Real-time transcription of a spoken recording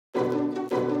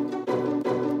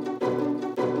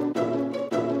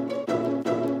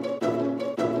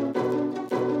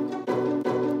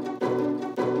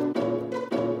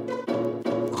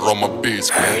from a bitch,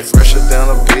 man. Fresher than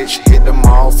a bitch, hit the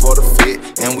mall for the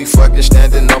fit. And we fucking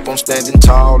standing up, I'm standing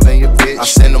tall in your bitch. I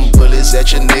send them bullets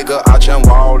at your nigga, I jump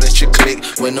wall at your click.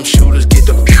 When them shooters get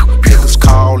the pew, niggas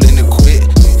callin' and quit.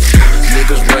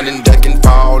 Niggas running, ducking,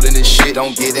 fallin' and shit.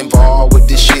 Don't get involved with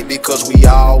this shit because we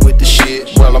all with the shit.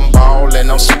 Well, I'm ballin',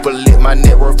 I'm super lit, my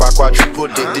net worth I quadruple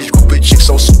dick. This group of chicks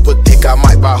so super thick, I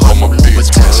might buy her some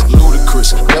Louboutins.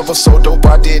 Ludicrous, never so dope,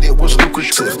 I did it was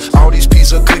lucrative. All these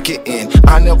pieces of cooking in,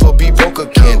 I never be broke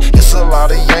again. It's a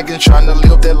lot of yankin' tryna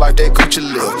live that life that Gucci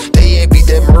live. They ain't beat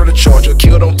that murder charge or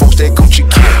kill them folks that Gucci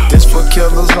kill. This for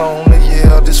killers only,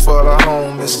 yeah, this for the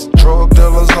homies. Drug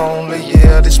dealers only,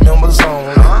 yeah, this members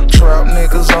only. Trap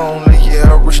niggas only,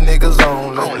 yeah, rich niggas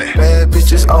only. Bad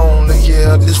bitches only,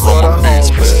 yeah, this for the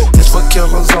homies. This for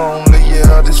killers only,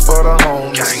 yeah, this for the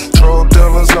homies. Drug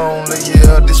dealers only,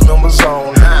 yeah, this members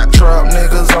only. Trap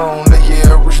niggas only,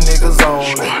 yeah, rich niggas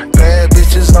only. Bad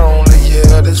bitches only,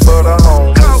 yeah, this for the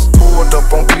homies. Pulled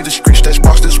up on Peter Street, Stash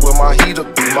box, this where my heater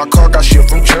be. My car got shipped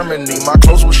from Germany, my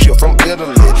clothes was shipped from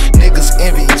Italy. Niggas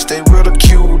envious, they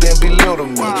ridiculed and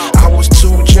belittled me. I was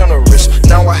too generous,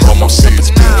 now I have no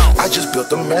sympathy. I just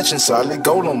built a mansion, solid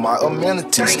gold on my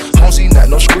amenities. Homesy not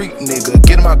no street nigga,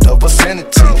 get him out the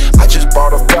vicinity. I just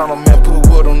bought a fountain and put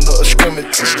wood on the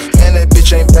extremities. Man, that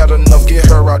bitch ain't bad enough, get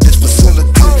her out this facility.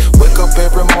 Wake up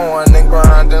every morning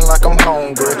grinding like I'm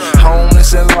hungry.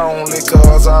 Homeless and lonely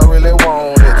cause I really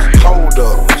want it. Hold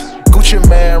up, Gucci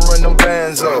man run them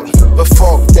bands up. But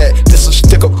fuck that, this a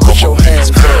sticker, put your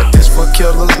hands up. This for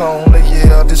killers only,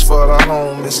 yeah, this for the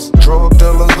homies. Drug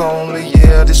dealers only,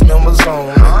 yeah, this members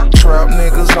only. Trap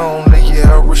niggas only,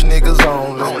 yeah, rich niggas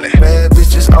only. Bad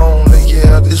bitches only,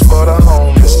 yeah, this for the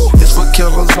homies. This for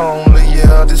killers only,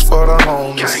 yeah, this for the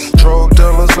homies. Drug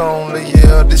dealers only,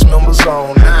 yeah, this members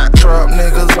only. Trap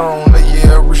niggas only,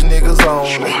 yeah, rich niggas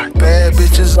only. Bad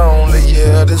bitches only,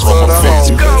 yeah, this for the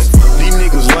homies. These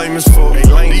niggas lame as fuck.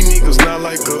 These niggas not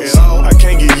like us. I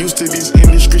can't get used to this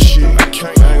industry shit. I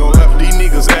ain't gon' lie. These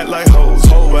niggas act like hoes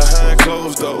behind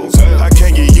closed doors. I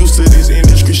can't get used to this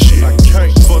industry shit. I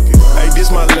can't fuck it. Hey,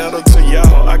 this my letter to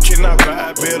y'all. I cannot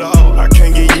vibe at all. I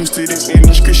can't get used to this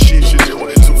industry shit. Shit just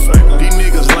went too fake. These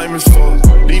niggas lame as fuck.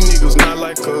 These niggas not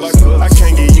like us. I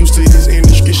can't get used to this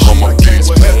industry shit. I can't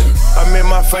what happened. I met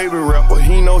my favorite rapper.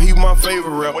 He know he my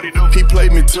favorite rapper. He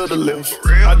played me to the left.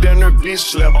 I damn near bitch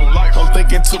slap. I'm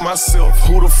thinking to myself,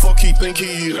 who the fuck he think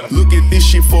he is? Look at this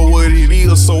shit for what it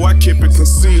is, so I kept it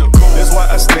concealed. That's why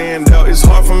I stand out, it's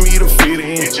hard for me to fit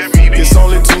in. It's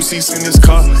only 2 seats in this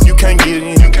car, you can't get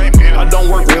in. I don't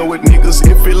work well with niggas,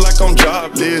 it feel like I'm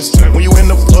jobless. When you in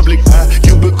the public eye,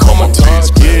 you become a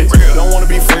target. Don't wanna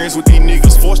be friends with these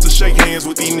niggas, forced to shake hands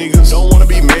with these niggas. Don't wanna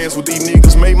be mans with these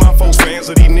niggas, made my folks fans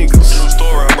of these niggas. True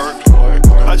story,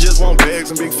 I just want bags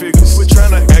and big figures. Quit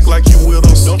trying to act like you with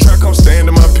us. Don't try come stand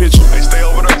in my picture. Hey, stay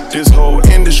over there. This whole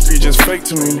industry just fake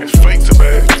to me. It's fake to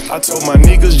bad. I told my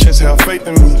niggas just have faith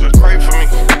in me. Just pray for me.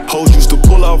 Hoes used to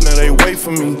pull off, now they wait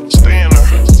for me. Stay in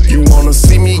there. You wanna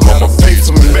see me, gotta pay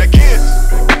for me. Back in.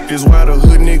 This why the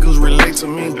hood niggas relate to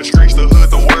me. The streets, the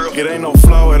hood, the world. It ain't no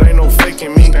flaw, it ain't no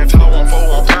faking me. Stand tall, 1 4,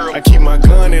 1 pearl. I keep my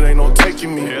gun, it ain't no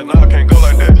taking me. Yeah, nah, I can't go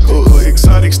like that.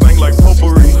 Exotic stink like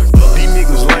potpourri. These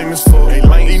niggas lame as fuck.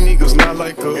 These niggas not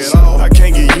like us. I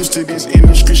can't get used to this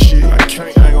industry shit. I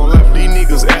ain't gon' lie. These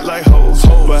niggas act like hoes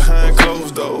behind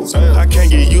closed doors. I can't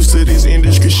get used to this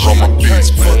industry shit. I can't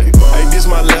fuck it. Hey, this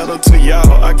my letter to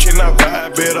y'all. I cannot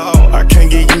vibe at all. I can't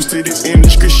get used to this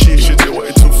industry shit. Shit just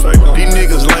way too fake. These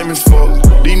niggas lame as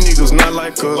fuck. These niggas not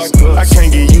like us. I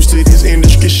can't get used to this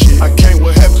industry shit. I can't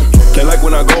what happened. Can't like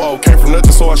when I go off. Came from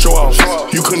nothing, so I show off.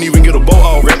 You couldn't even get a bow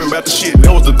off. Rapping about the shit,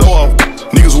 that was the throw off.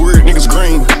 Niggas weird, niggas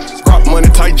green. Rock money,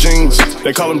 tight jeans.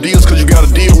 They call them deals cause you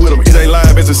gotta deal with them. It ain't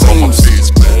live as it seems.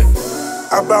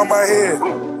 I bow my head,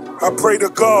 I pray to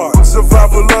God.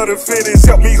 Survival of the fittest,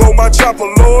 help me hold my chopper,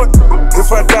 Lord.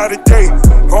 If I die today,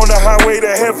 on the highway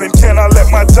to heaven, can I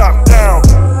let my top down?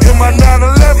 In my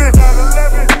 911,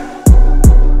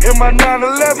 in my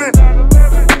 911,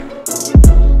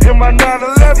 in my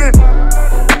 911,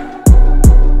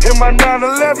 in my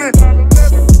 911.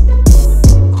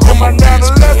 My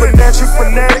 911, natural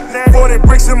fanatic, 40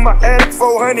 bricks in my attic,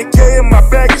 400K in my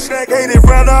baggage, 80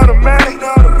 round automatic.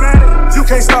 You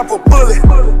can't stop a bullet,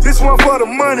 this one for the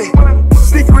money.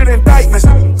 Secret indictments,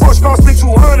 force cost me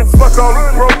 200. Fuck all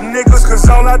the broke niggas, cause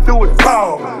all I do is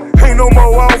ball. Ain't no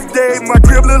more off days, my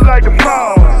crib look like the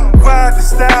mall. Vibe the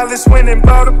stylist, went and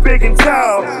bought a big and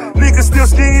tall. Niggas still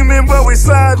scheming, but we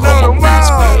sliding on the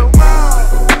mall.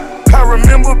 I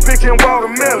remember picking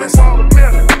watermelons.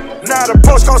 Now the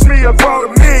post cost me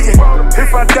 $250,000.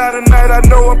 If I die tonight, I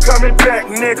know I'm coming back,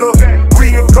 nigga.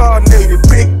 Reincarnated,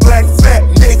 big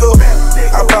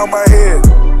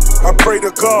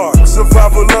to God,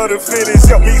 survival of the fittest.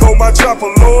 Help me hold my chopper,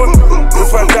 Lord.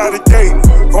 If I die today,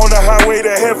 on the highway to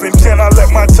heaven, can I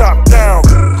let my top down?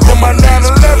 In my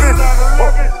 911,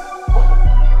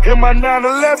 in my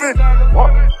 911,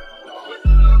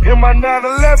 in my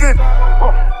 911,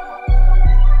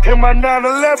 in my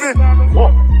 911,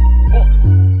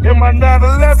 in my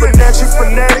 911. Financial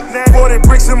fanatic, 40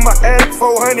 bricks in my attic,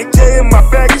 400K in my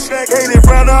baggage, 80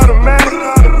 round automatic.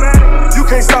 You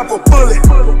can't stop a bullet,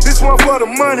 this one for the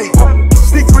money.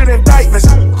 Secret indictments,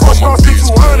 cost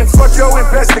 200. Fuck your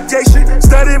investigation,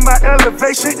 study my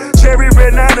elevation. Cherry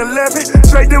red 911,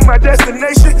 straight to my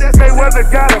destination. Mayweather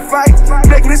gotta fight,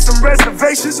 make me some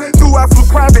reservations. Threw out for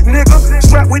private nigga,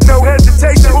 strapped with no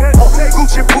hesitation.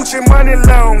 Gucci Poochie money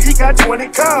long, he got 20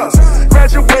 cars.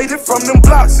 Graduated from them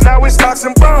blocks, now it's stocks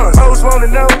and bonds. Hoes wanna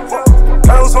know,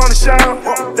 hoes wanna shout.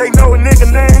 They know a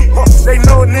nigga name, they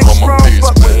know a nigga strong.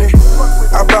 Fuck with me.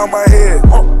 I bow my head,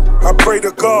 I pray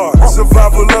to God,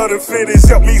 survival of the fittest.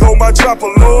 Help me hold my chopper,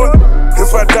 Lord.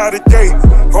 If I die today,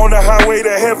 on the highway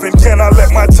to heaven, can I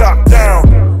let my top down?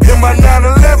 In my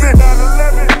 911,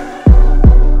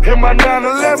 in my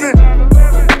 911,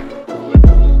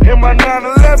 in my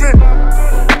 911,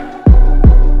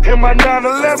 in my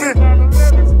 911.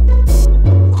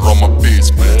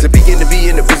 To begin to be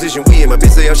in the position we in, my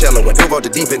bitch say I'm shallow. I dove off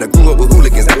the deep end, I grew up with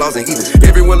hooligans, outlaws and heathens.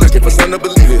 Everyone looking for something to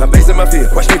believe in. I'm facing my fear,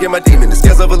 watch me get my demon. The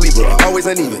scales of a Libra are always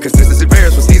uneven. Consistency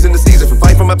varies from season to season. From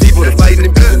fight for my people to fighting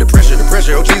and beating. The pressure,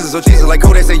 oh Jesus, like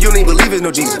Kodak say, you ain't believe it,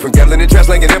 no Jesus. From gambling and trash,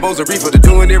 slanging elbows and reefer to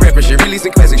doing their rapping shit, releasing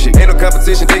classic shit. Ain't no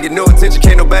competition, taking no attention.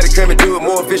 Can't nobody come and do it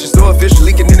more efficient. So official,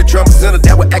 leaking in the trauma center.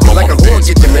 That would acting like a whore,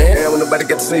 get you, man. When nobody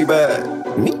got to say bye.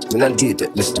 Me, when I did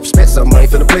that, listen to respect something I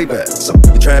ain't finna play back. So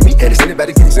you try and be at it,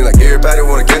 anybody get it. Seem like everybody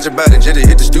wanna catch about it. Just to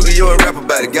hit the studio and rap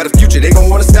about it. Got a future, they gon'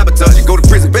 wanna sabotage it. Go to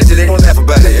prison, bet you they gon' laugh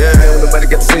about it. Yeah, when nobody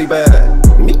got to say bye.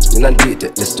 Me, when I did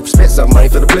that, listen to respect something I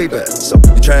ain't finna play back. So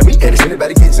you try and be at it,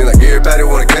 anybody get it. Seem like everybody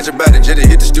wanna catch about it. Just to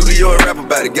hit the studio and rap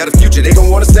about it. Got a future, they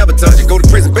gon' wanna sabotage it. Go to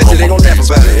prison, bet you they gon' laugh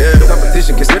about it. Yeah,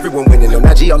 competition gets everyone winning. On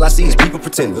IG, all I see is people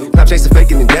pretending. Clout chasing,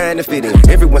 faking, and dying to fit in.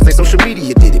 Everyone say social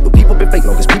media did it, but people been fake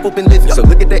long as people been living. So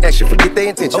look at their action, forget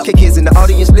their intention. Okay, kids in the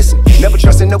audience, listen. Never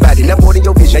trusting nobody, not more than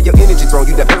your vision. Now your energy thrown,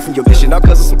 you divert from your mission. All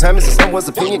cause of some time it's someone's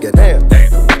opinion, goddamn.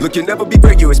 Look, you'll never be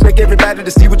great, you expect everybody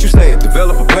to see what you saying.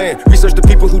 Develop a plan, research the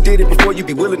people who did it before you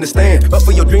be willing to stand. Up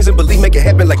for your dreams and believe, make it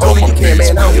happen like only you can,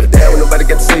 man. I don't give a damn when nobody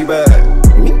got to say bye.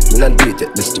 Me, when I did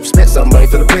that, listen to respect something I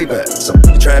ain't finna play back. So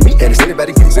you try and be at it,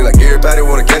 anybody get it. Seem like everybody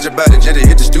wanna catch about it. Just to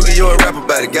hit the studio and rap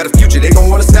about it. Got a future, they gon'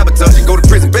 wanna sabotage it. Go to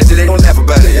prison, bet you they gon' laugh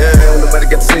about it. Yeah, when nobody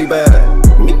got to say bye.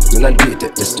 Me, when I did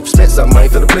that, listen to respect something I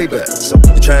ain't finna play back. So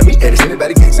you try and be at it,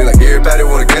 anybody get it. Seem like everybody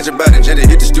wanna catch about it. Just to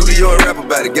hit the studio and rap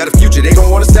about it. Got a future, they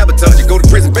gon' wanna sabotage it. Go to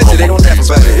prison, bet you they gon' laugh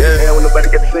about it. Yeah, when nobody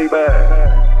got to say bye.